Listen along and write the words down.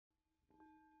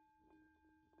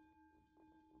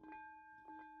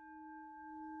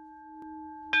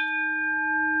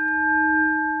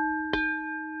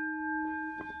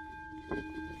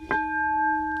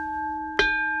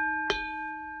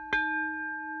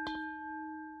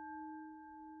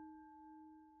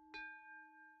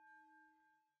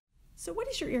So what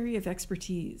is your area of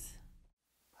expertise?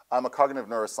 I'm a cognitive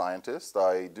neuroscientist.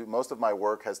 Most of my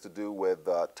work has to do with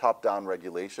top-down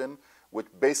regulation, which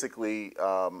basically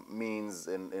means,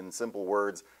 in simple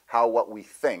words, how what we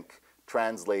think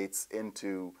translates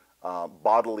into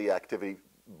bodily activity,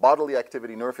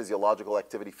 neurophysiological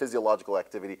activity, physiological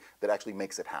activity that actually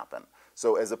makes it happen.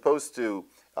 So as opposed to,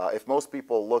 if most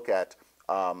people look at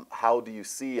how do you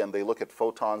see, and they look at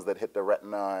photons that hit the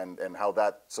retina and how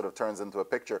that sort of turns into a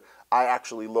picture, I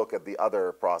actually look at the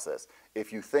other process.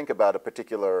 If you think about a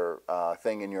particular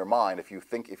thing in your mind, if you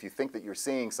think that you're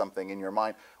seeing something in your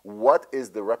mind, what is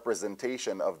the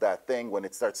representation of that thing when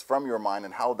it starts from your mind,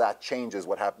 and how that changes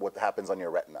what happens on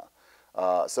your retina?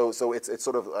 So it's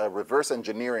sort of a reverse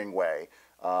engineering way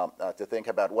to think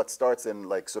about what starts in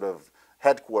like sort of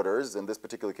headquarters, in this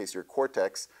particular case your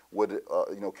cortex, would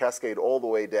cascade all the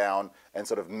way down and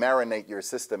sort of marinate your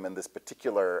system in this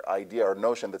particular idea or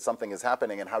notion that something is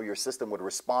happening, and how your system would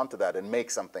respond to that and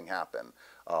make something happen,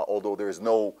 although there is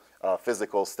no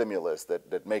physical stimulus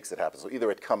that makes it happen. So either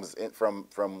it comes in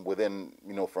from within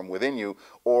you,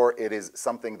 or it is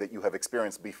something that you have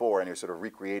experienced before and you're sort of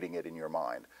recreating it in your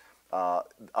mind.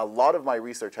 A lot of my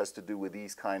research has to do with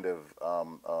these kind of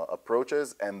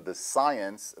approaches and the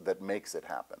science that makes it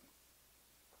happen.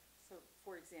 So,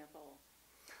 for example?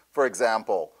 For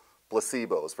example,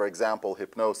 placebos. For example,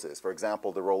 hypnosis. For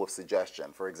example, the role of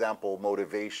suggestion. For example,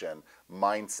 motivation,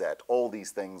 mindset. All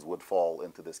these things would fall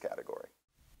into this category.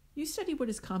 You study what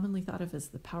is commonly thought of as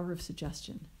the power of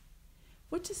suggestion.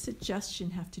 What does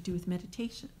suggestion have to do with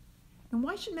meditation? And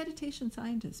why should meditation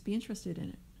scientists be interested in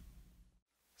it?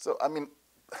 So, I mean,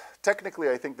 technically,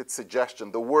 I think that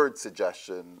suggestion, the word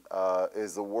suggestion,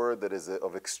 is a word that is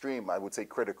of extreme, I would say,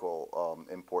 critical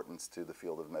importance to the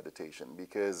field of meditation,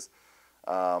 because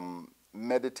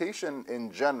meditation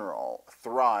in general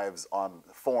thrives on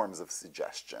forms of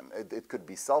suggestion. It could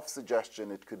be self-suggestion,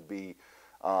 it could be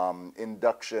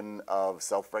induction of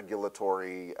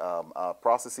self-regulatory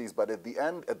processes, but at the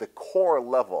end, at the core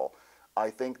level, I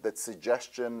think that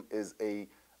suggestion is a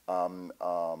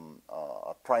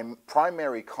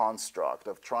primary construct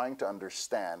of trying to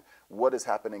understand what is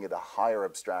happening at a higher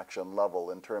abstraction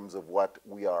level in terms of what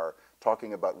we are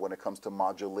talking about when it comes to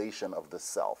modulation of the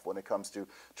self, when it comes to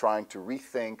trying to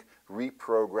rethink,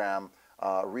 reprogram,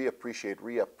 reappreciate,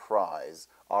 reapprise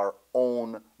our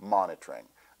own monitoring.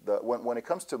 When it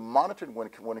comes to monitoring,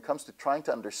 when it comes to trying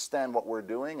to understand what we're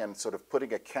doing and sort of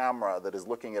putting a camera that is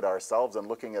looking at ourselves and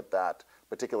looking at that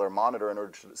particular monitor in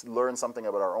order to learn something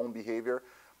about our own behavior,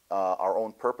 our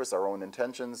own purpose, our own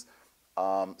intentions,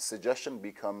 suggestion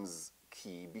becomes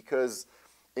key, because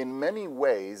in many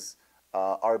ways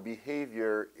our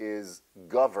behavior is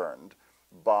governed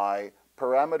by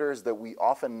parameters that we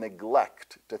often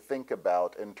neglect to think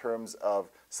about in terms of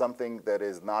something that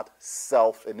is not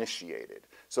self-initiated.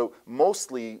 So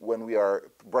mostly when we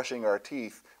are brushing our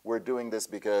teeth, we're doing this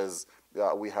because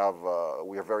we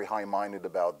are very high-minded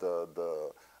about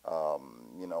the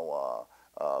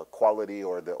quality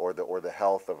or the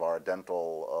health of our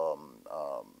dental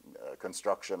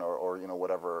construction, or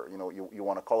whatever you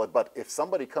want to call it. But if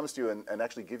somebody comes to you and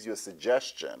actually gives you a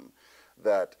suggestion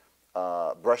that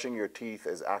brushing your teeth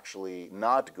is actually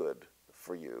not good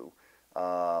for you,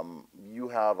 you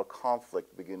have a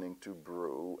conflict beginning to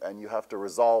brew, and you have to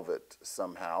resolve it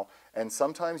somehow. And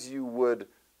sometimes you would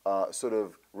sort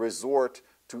of resort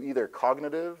to either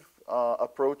cognitive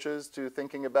approaches to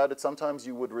thinking about it. Sometimes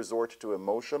you would resort to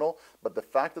emotional. But the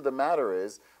fact of the matter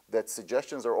is that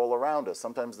suggestions are all around us.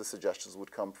 Sometimes the suggestions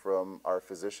would come from our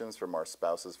physicians, from our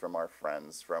spouses, from our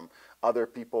friends, from other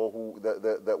people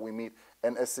that we meet.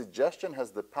 And a suggestion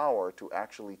has the power to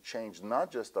actually change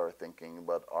not just our thinking,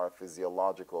 but our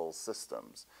physiological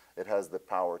systems. It has the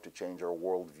power to change our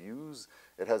worldviews.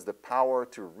 It has the power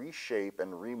to reshape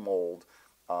and remold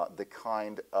the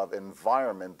kind of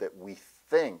environment that we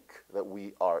think that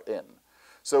we are in.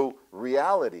 So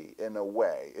reality, in a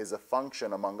way, is a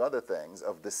function, among other things,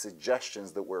 of the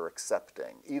suggestions that we're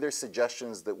accepting, either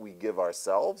suggestions that we give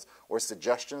ourselves or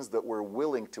suggestions that we're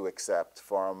willing to accept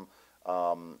from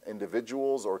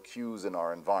individuals or cues in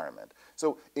our environment.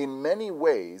 So in many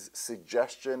ways,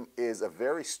 suggestion is a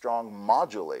very strong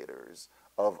modulators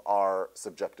of our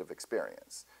subjective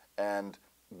experience. And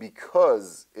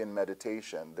because in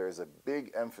meditation there's a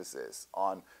big emphasis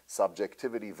on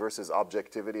subjectivity versus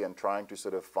objectivity, and trying to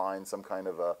sort of find some kind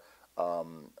of a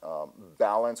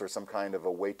balance or some kind of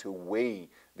a way to weigh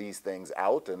these things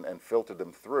out and filter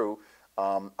them through,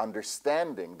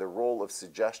 understanding the role of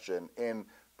suggestion in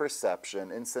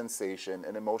perception, in sensation,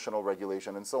 in emotional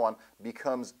regulation, and so on,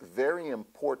 becomes very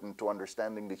important to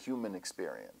understanding the human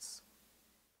experience.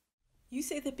 You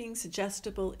say that being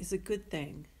suggestible is a good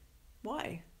thing.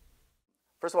 Why?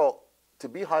 First of all, to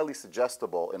be highly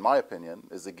suggestible, in my opinion,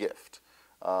 is a gift.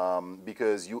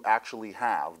 Because you actually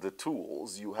have the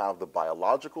tools, you have the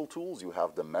biological tools, you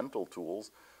have the mental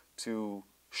tools to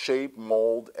shape,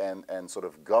 mold, and sort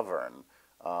of govern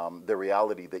the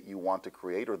reality that you want to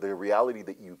create, or the reality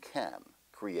that you can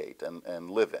create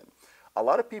and live in. A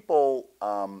lot of people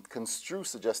construe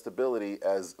suggestibility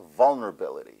as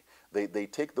vulnerability. They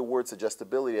take the word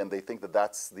suggestibility and they think that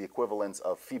that's the equivalence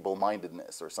of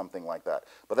feeble-mindedness or something like that.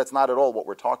 But that's not at all what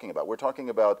we're talking about. We're talking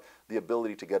about the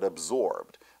ability to get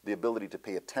absorbed, the ability to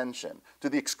pay attention, to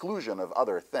the exclusion of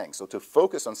other things. So to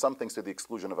focus on some things to the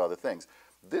exclusion of other things.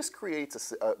 This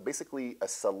creates basically a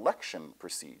selection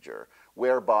procedure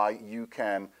whereby you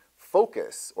can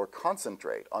focus or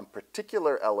concentrate on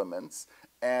particular elements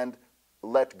and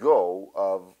let go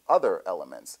of other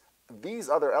elements. These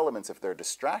other elements, if they're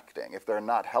distracting, if they're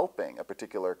not helping a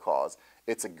particular cause,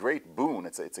 it's a great boon,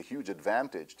 it's a huge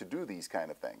advantage to do these kind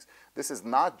of things. This is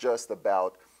not just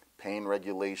about pain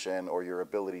regulation or your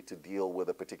ability to deal with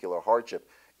a particular hardship.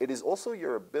 It is also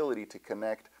your ability to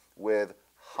connect with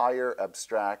higher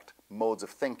abstract modes of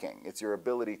thinking. It's your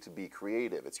ability to be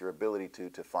creative. It's your ability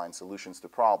to find solutions to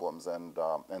problems and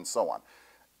so on.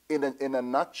 In a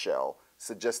nutshell,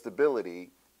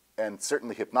 suggestibility, and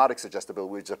certainly hypnotic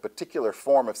suggestibility, which is a particular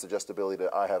form of suggestibility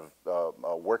that I have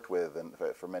worked with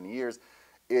for many years,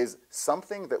 is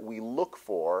something that we look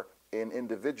for in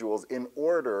individuals in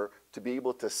order to be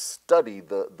able to study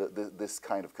this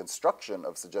kind of construction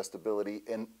of suggestibility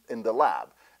in the lab.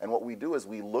 And what we do is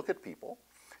we look at people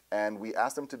and we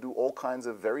ask them to do all kinds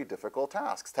of very difficult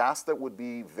tasks, tasks that would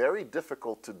be very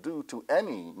difficult to do to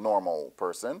any normal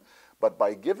person, but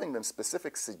by giving them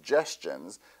specific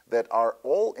suggestions that are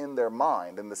all in their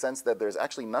mind, in the sense that there's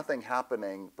actually nothing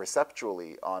happening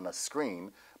perceptually on a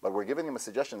screen, but we're giving them a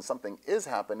suggestion something is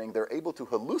happening, they're able to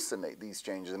hallucinate these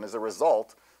changes, and as a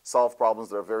result, solve problems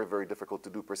that are very, very difficult to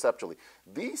do perceptually.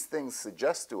 These things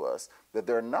suggest to us that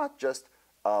they're not just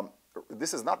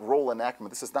this is not role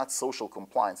enactment, this is not social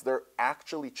compliance. They're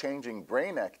actually changing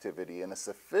brain activity in a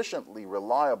sufficiently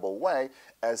reliable way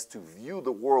as to view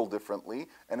the world differently,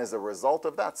 and as a result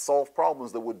of that, solve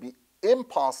problems that would be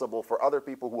impossible for other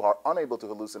people who are unable to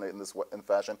hallucinate in this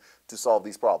fashion to solve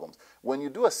these problems. When you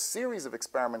do a series of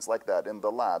experiments like that in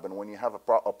the lab, and when you have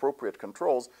appropriate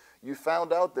controls, you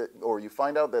find out that,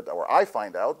 or I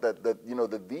find out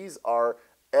that these are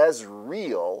as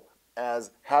real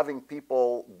as having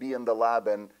people be in the lab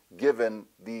and given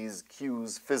these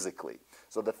cues physically.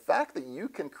 So the fact that you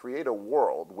can create a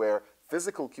world where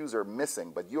physical cues are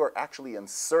missing, but you are actually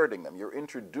inserting them, you're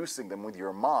introducing them with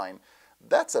your mind,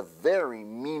 that's a very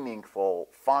meaningful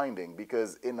finding,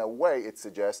 because in a way it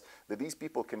suggests that these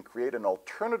people can create an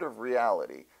alternative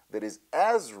reality that is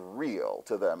as real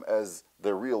to them as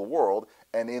the real world,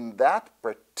 and in that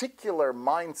particular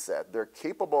mindset, they're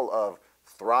capable of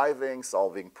thriving,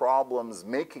 solving problems,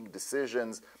 making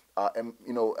decisions,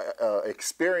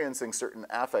 experiencing certain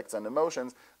affects and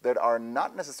emotions that are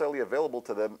not necessarily available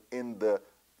to them in the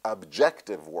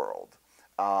objective world.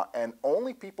 And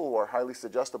only people who are highly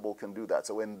suggestible can do that.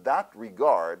 So in that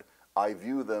regard, I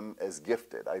view them as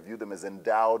gifted. I view them as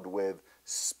endowed with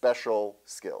special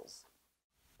skills.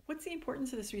 What's the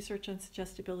importance of this research on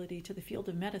suggestibility to the field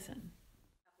of medicine?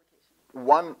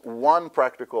 One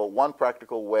practical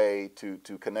way to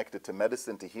connect it to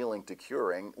medicine, to healing, to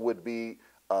curing would be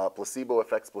placebo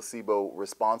effects, placebo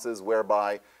responses,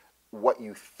 whereby what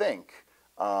you think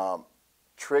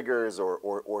triggers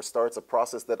or starts a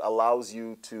process that allows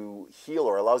you to heal,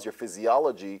 or allows your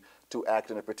physiology to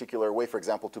act in a particular way, for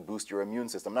example, to boost your immune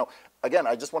system. Now, again,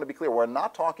 I just want to be clear, we're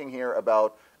not talking here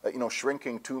about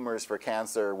shrinking tumors for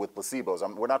cancer with placebos.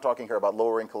 We're not talking here about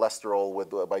lowering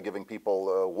cholesterol by giving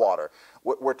people water.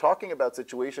 We're talking about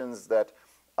situations that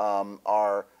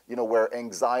are, where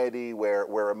anxiety,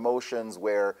 where emotions,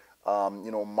 where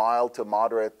mild to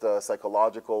moderate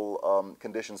psychological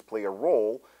conditions play a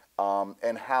role,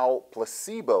 and how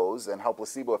placebos and how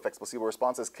placebo effects, placebo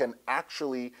responses can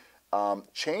actually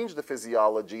change the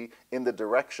physiology in the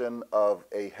direction of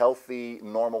a healthy,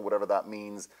 normal, whatever that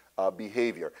means,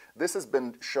 behavior. This has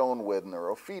been shown with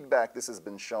neurofeedback. This has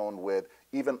been shown with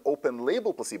even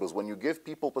open-label placebos. When you give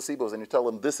people placebos and you tell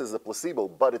them this is a placebo,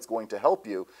 but it's going to help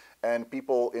you, and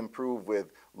people improve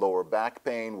with lower back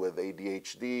pain, with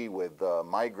ADHD, with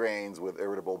migraines, with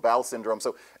irritable bowel syndrome.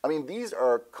 So, I mean, these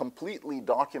are completely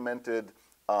documented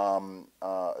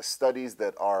studies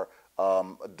that are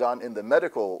done in the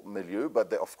medical milieu, but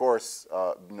they, of course,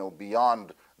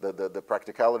 beyond the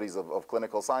practicalities of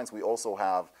clinical science, we also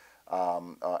have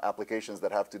applications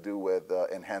that have to do with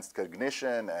enhanced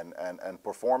cognition and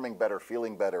performing better,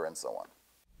 feeling better, and so on.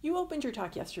 You opened your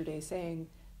talk yesterday saying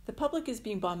the public is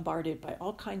being bombarded by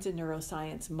all kinds of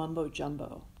neuroscience mumbo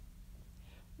jumbo.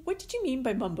 What did you mean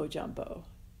by mumbo jumbo?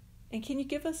 And can you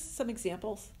give us some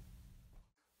examples?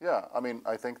 Yeah, I mean,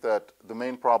 I think that the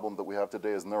main problem that we have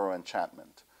today is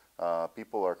neuroenchantment.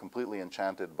 People are completely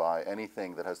enchanted by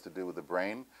anything that has to do with the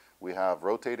brain. We have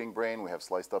rotating brain, we have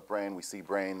sliced up brain, we see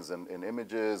brains in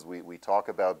images, we talk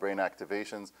about brain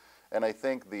activations, and I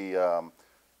think the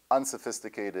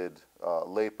unsophisticated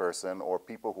layperson or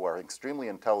people who are extremely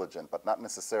intelligent but not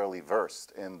necessarily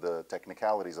versed in the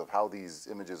technicalities of how these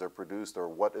images are produced or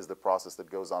what is the process that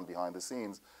goes on behind the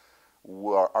scenes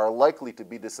are likely to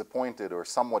be disappointed or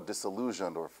somewhat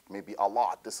disillusioned or maybe a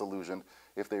lot disillusioned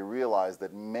if they realize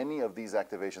that many of these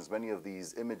activations, many of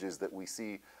these images that we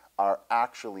see are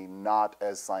actually not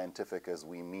as scientific as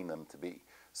we mean them to be.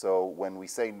 So when we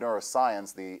say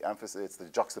neuroscience, the emphasis, it's the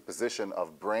juxtaposition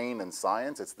of brain and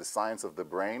science, it's the science of the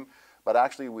brain, but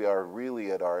actually we are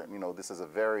really at our, this is a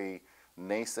very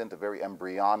nascent, a very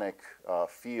embryonic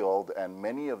field, and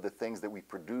many of the things that we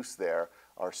produce there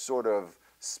are sort of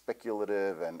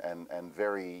speculative and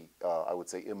very, I would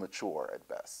say, immature at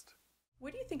best.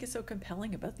 What do you think is so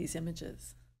compelling about these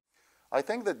images? I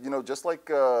think that, just like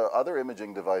other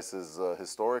imaging devices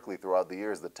historically throughout the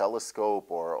years, the telescope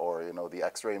or the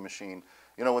X-ray machine,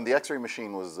 when the X-ray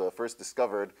machine was first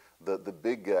discovered, the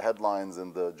big headlines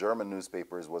in the German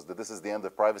newspapers was that this is the end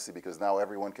of privacy because now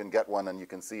everyone can get one and you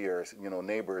can see your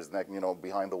neighbors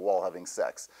behind the wall having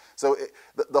sex. So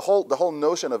the whole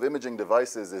notion of imaging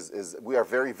devices is we are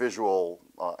very visual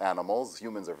animals.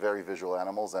 Humans are very visual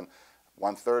animals, and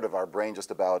 1/3 of our brain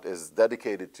just about is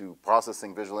dedicated to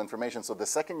processing visual information. So the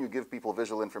second you give people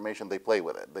visual information, they play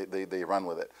with it, they run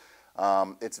with it.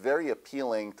 It's very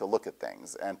appealing to look at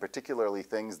things, and particularly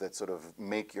things that sort of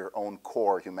make your own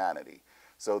core humanity.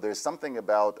 So there's something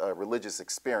about a religious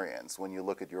experience when you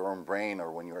look at your own brain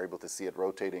or when you're able to see it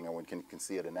rotating or when you can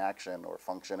see it in action or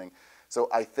functioning. So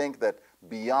I think that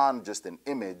beyond just an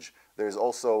image, there's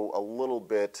also a little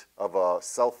bit of a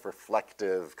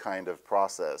self-reflective kind of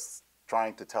process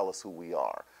trying to tell us who we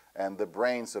are. And the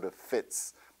brain sort of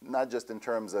fits, not just in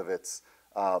terms of its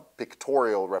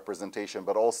pictorial representation,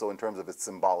 but also in terms of its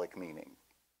symbolic meaning.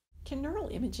 Can neural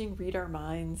imaging read our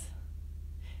minds?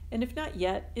 And if not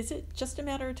yet, is it just a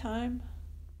matter of time?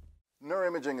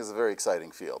 Neuroimaging is a very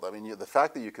exciting field. I mean, the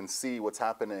fact that you can see what's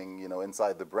happening,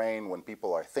 inside the brain when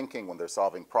people are thinking, when they're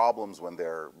solving problems, when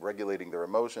they're regulating their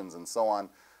emotions and so on,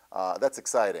 that's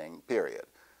exciting, period.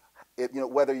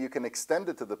 Whether you can extend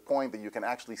it to the point that you can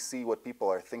actually see what people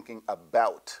are thinking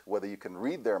about, whether you can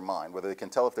read their mind, whether they can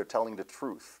tell if they're telling the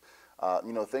truth,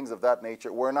 things of that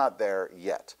nature, we're not there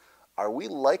yet. Are we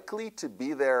likely to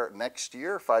be there next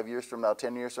year, 5 years from now,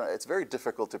 10 years from now? It's very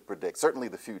difficult to predict, certainly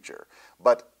the future.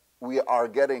 But we are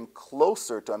getting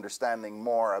closer to understanding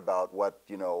more about what,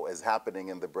 is happening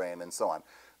in the brain and so on.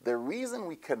 The reason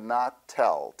we cannot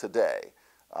tell today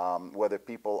whether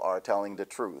people are telling the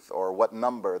truth or what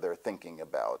number they're thinking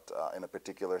about in a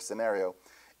particular scenario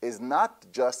is not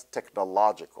just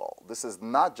technological. This is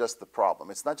not just the problem.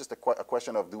 It's not just a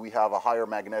question of do we have a higher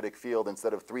magnetic field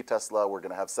instead of 3 Tesla, we're going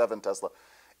to have 7 Tesla.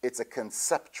 It's a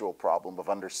conceptual problem of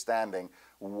understanding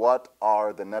what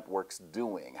are the networks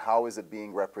doing, how is it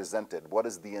being represented, what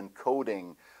is the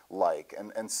encoding like,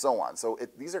 and so on. So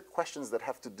these are questions that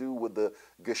have to do with the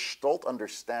gestalt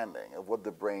understanding of what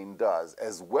the brain does,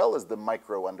 as well as the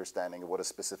micro understanding of what a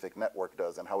specific network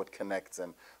does and how it connects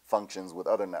and functions with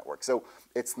other networks. So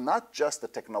it's not just a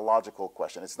technological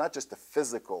question. It's not just a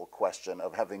physical question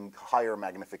of having higher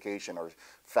magnification or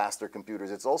faster computers.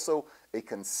 It's also a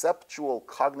conceptual,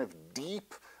 cognitive,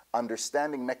 deep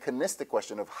understanding, mechanistic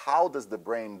question of how does the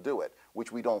brain do it,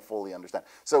 which we don't fully understand.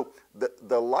 So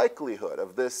the likelihood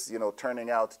of this, turning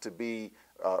out to be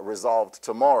resolved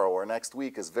tomorrow or next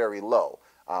week is very low.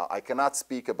 I cannot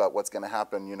speak about what's going to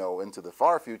happen, into the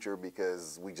far future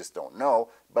because we just don't know,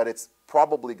 but it's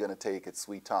probably going to take its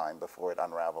sweet time before it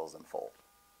unravels in full.